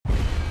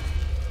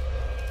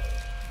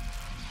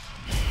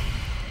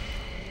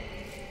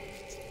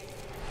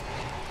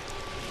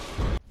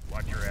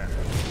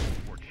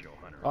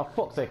Oh,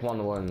 fuck's sake, one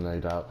to one, no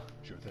doubt.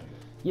 Sure thing.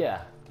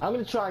 Yeah, I'm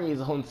gonna try and use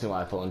a hunting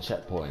rifle on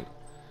checkpoint.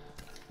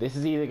 This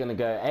is either gonna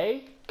go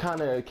A,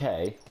 kinda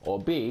okay, or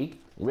B,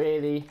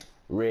 really,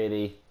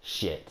 really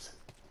shit.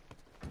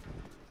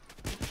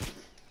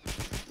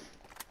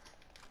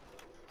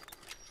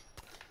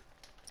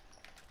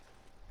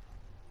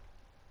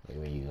 Wait,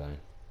 where are you going?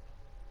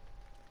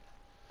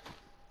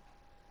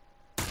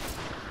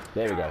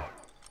 There we go.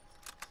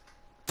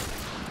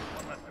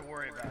 One less to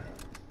worry about.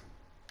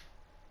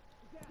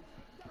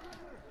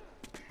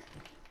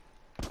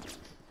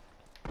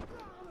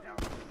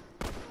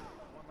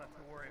 One less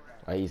to worry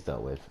about. Right, he's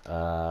dealt with.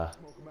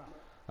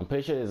 I'm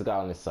pretty sure there's a guy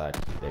on this side.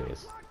 There he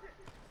is.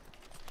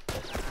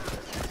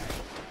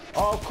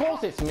 Oh, of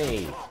course it's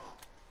me!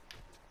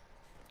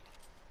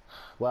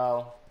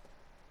 Well...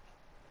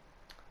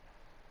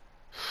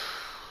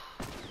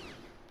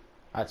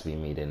 had to be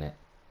me, didn't it?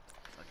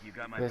 Look, you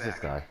got my Where's back.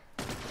 this guy?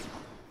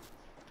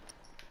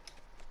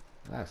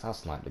 Nice, I'll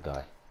snipe the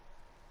guy.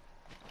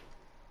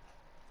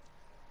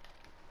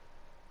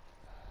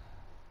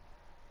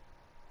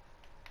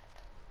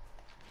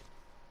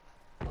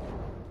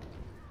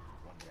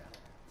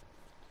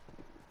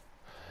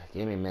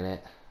 Give me a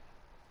minute.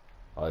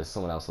 Oh, there's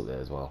someone else up there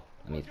as well.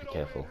 I need to be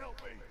careful. Hold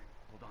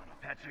on, I'll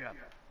patch you up.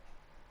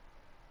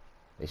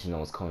 Make sure no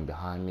one's coming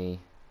behind me.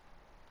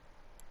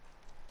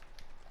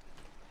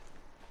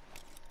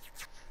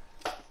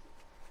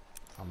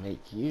 I'll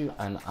make you,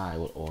 and I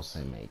will also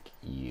make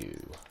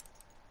you.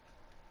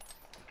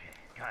 Okay,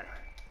 got it.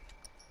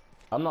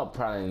 I'm not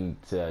planning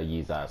to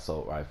use that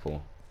assault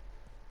rifle.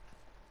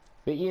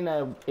 But you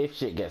know, if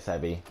shit gets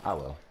heavy, I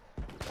will.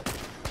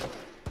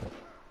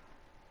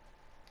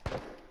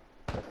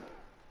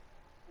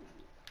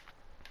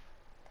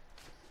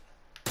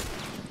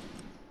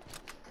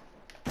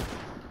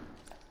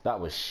 That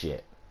was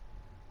shit.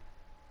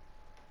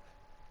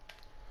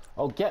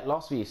 Oh, get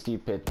lost with you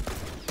stupid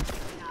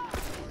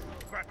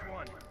Crack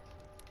one.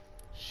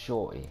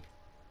 shorty.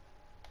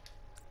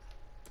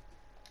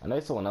 I know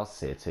someone else is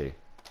here too.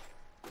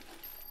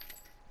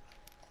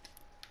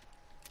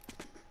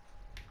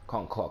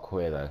 Can't clock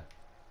where though.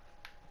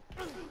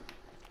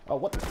 Oh,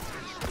 what the?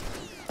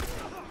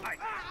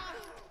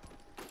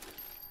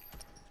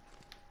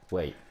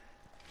 Wait.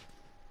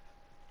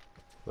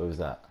 What was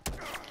that?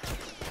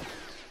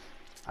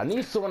 I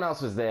knew someone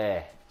else was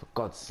there, for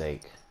God's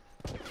sake.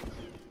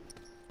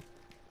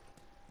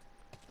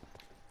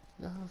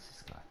 No, who's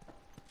this guy?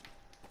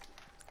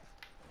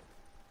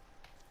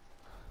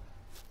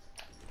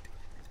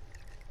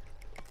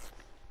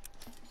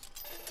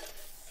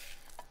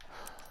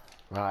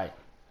 Right,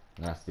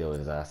 I'm gonna have to deal with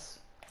his ass.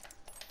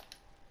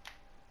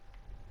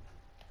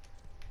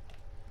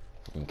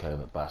 Fucking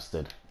covert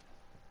bastard.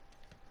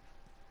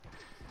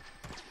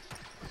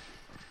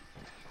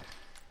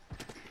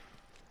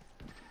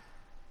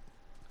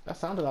 That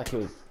sounded like it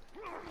was...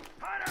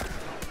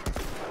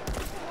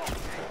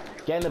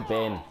 Get in the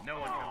bin. No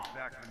one comes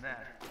back from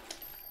that.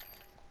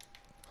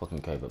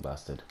 Fucking covert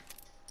bastard.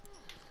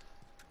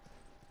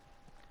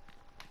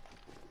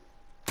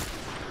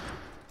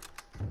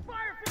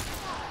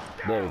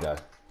 There we go.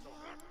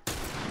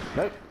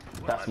 Nope,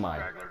 that's mine.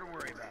 Straggler to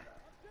worry about.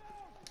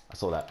 I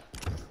saw that.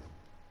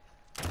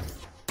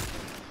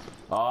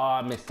 Oh,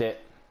 I missed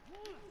it.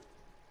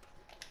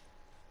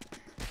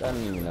 Don't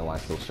even know why I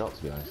still shot,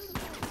 to be honest.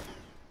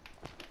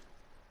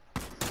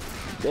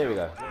 There we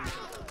go.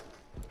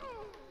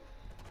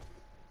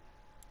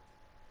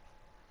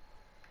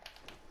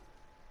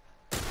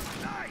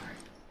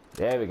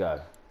 There we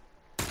go.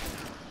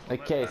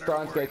 Okay, it's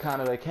starting to go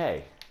kind of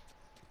okay.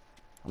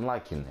 I'm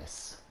liking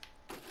this.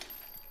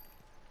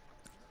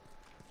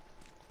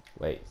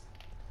 Wait.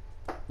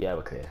 Yeah,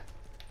 we're clear.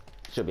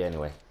 Should be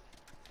anyway.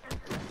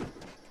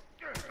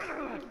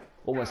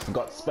 Almost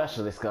forgot to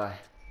special this guy.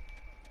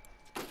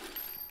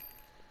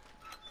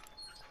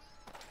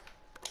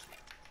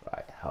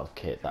 Right, health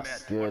kit,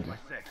 that's good.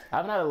 I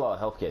haven't had a lot of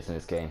health kits in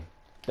this game.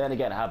 Then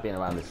again, I have been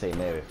around the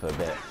same area for a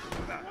bit.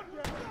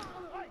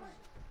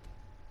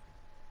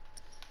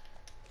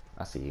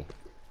 I see you.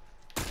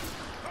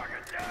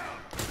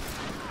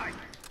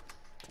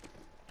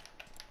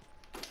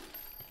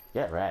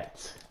 Get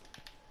wrecked.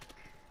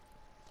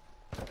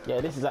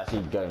 Yeah, this is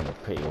actually going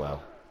pretty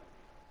well.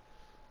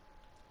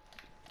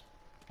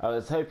 I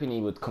was hoping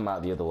he would come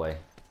out the other way.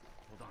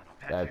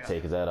 That'd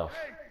take his head off.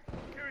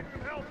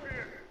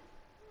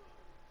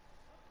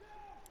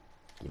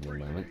 Give me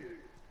a moment.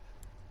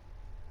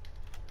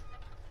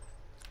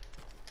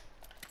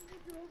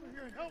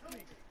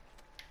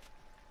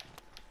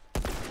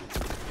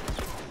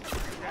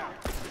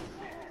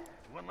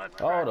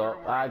 Hold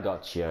up, I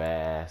got your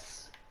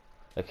ass.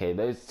 Okay,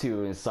 those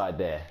two are inside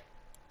there,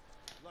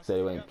 so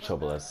they won't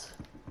trouble us.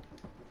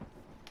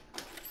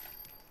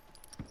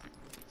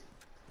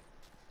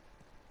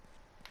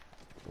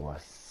 Oh, I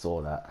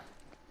saw that.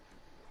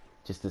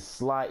 Just the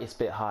slightest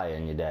bit higher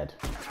and you're dead.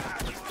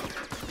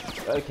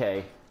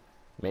 Okay,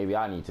 maybe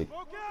I need to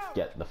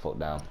get the fuck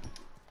down.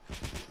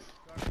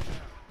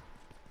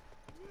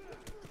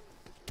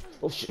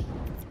 Oh shit.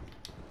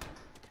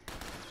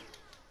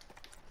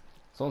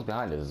 Someone's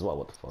behind us as well,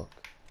 what the fuck?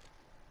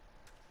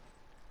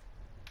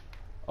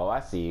 Oh,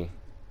 I see you.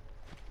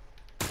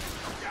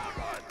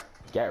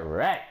 Get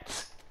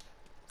wrecked!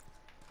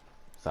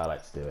 So I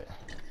like to do it.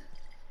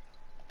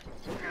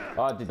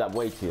 Oh, I did that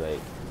way too late.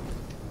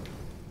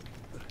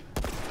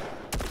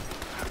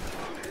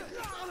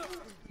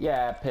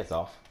 Yeah, piss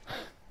off.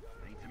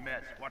 Need some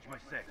meds. Watch my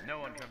six. No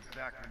one comes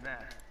back from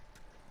that.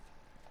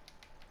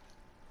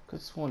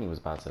 Could've sworn he was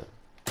about to.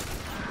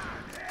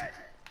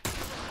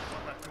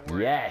 One left to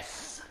worry.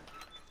 Yes!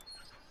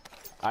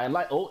 I am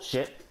like, oh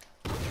shit.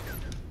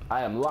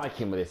 I am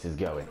liking where this is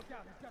going.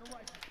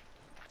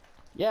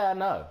 Yeah, I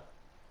know.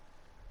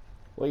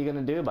 What are you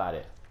gonna do about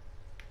it?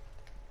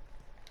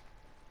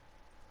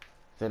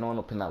 Is anyone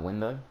up in that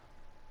window?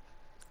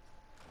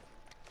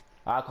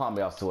 I can't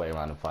be asked to wait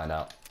around and find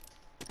out.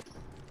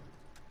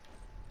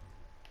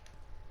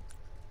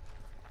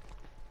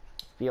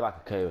 I feel like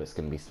a coyote's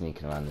gonna be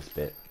sneaking around this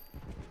bit.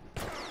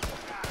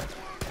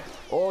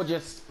 Or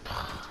just...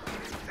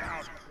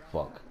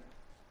 Fuck.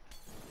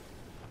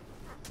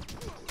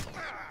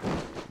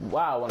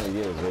 Wow, one of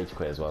the others rage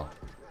quit as well.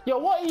 Yo,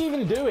 what are you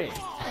even doing?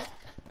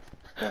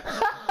 Got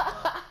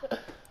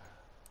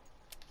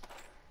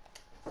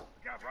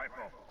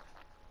rifle.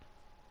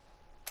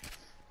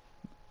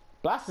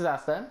 Blast his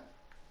ass then.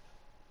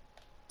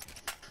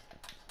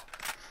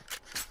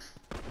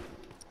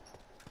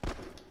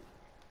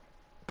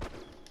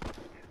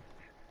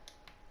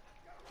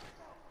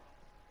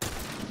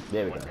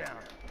 There we go. One down.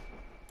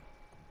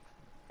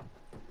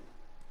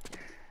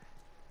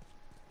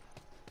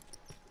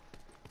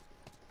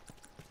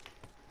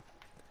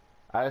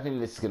 I don't think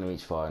this is going to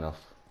reach far enough.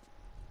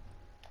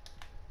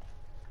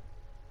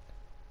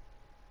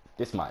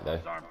 This might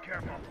though. Arm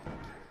careful.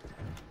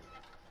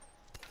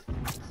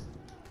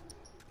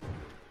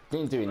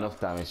 Didn't do enough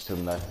damage to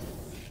him though.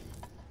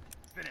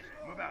 Finish.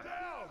 Move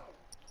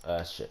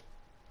out. Shit.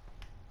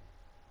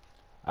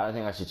 I don't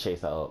think I should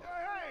chase that up.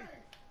 Hey!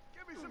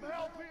 Give me some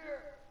help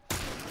here!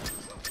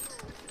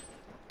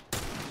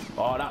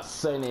 Oh, that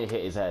so near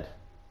hit his head.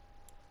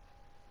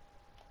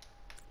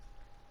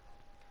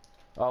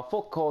 Oh,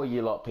 fuck all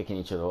you lot picking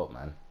each other up,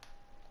 man.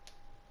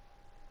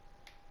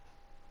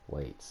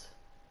 Wait.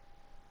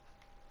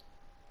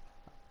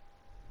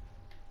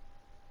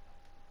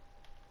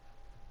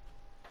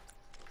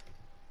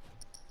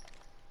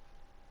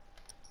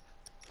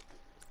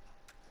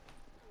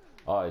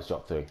 Oh, he's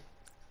dropped through.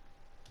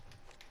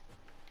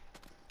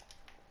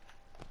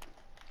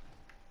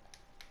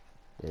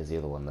 There's the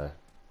other one though.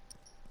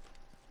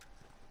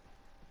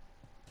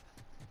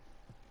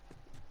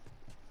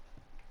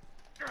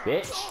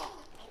 Bitch!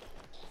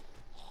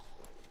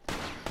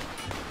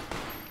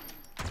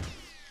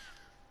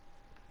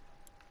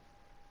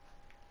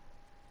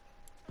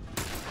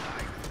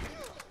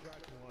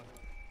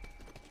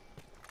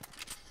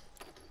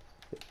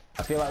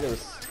 I feel like there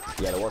was...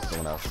 Yeah, there was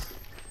someone else.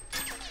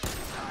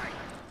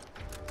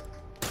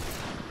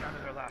 Down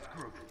to their last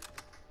group.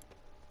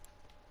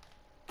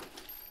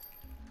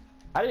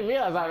 I didn't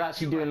realize I was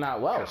actually doing that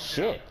well.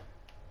 Shit.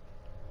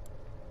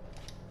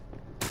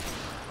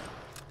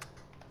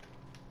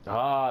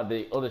 Ah,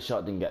 the other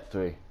shot didn't get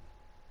through.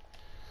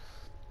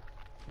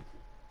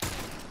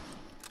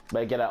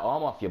 Better get that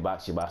arm off your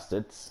backs, you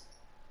bastards.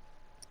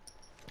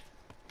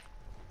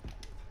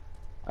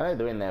 I know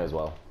they're in there as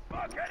well.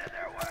 Fuck, get in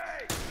their way!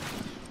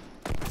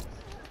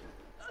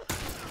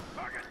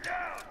 Target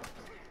down!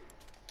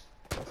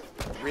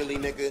 Really,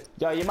 nigga?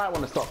 Yo, you might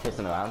want to stop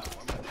pissing around.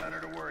 One less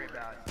hunter to worry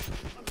about.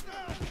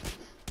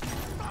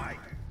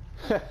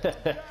 That's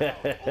That's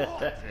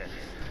it.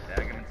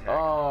 Tag him and tag him.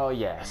 Oh, Man,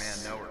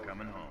 yes. know we're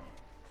coming home.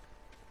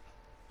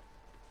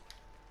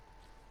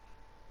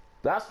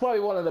 That's probably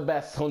one of the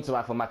best Hunter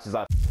Rifle matches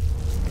I've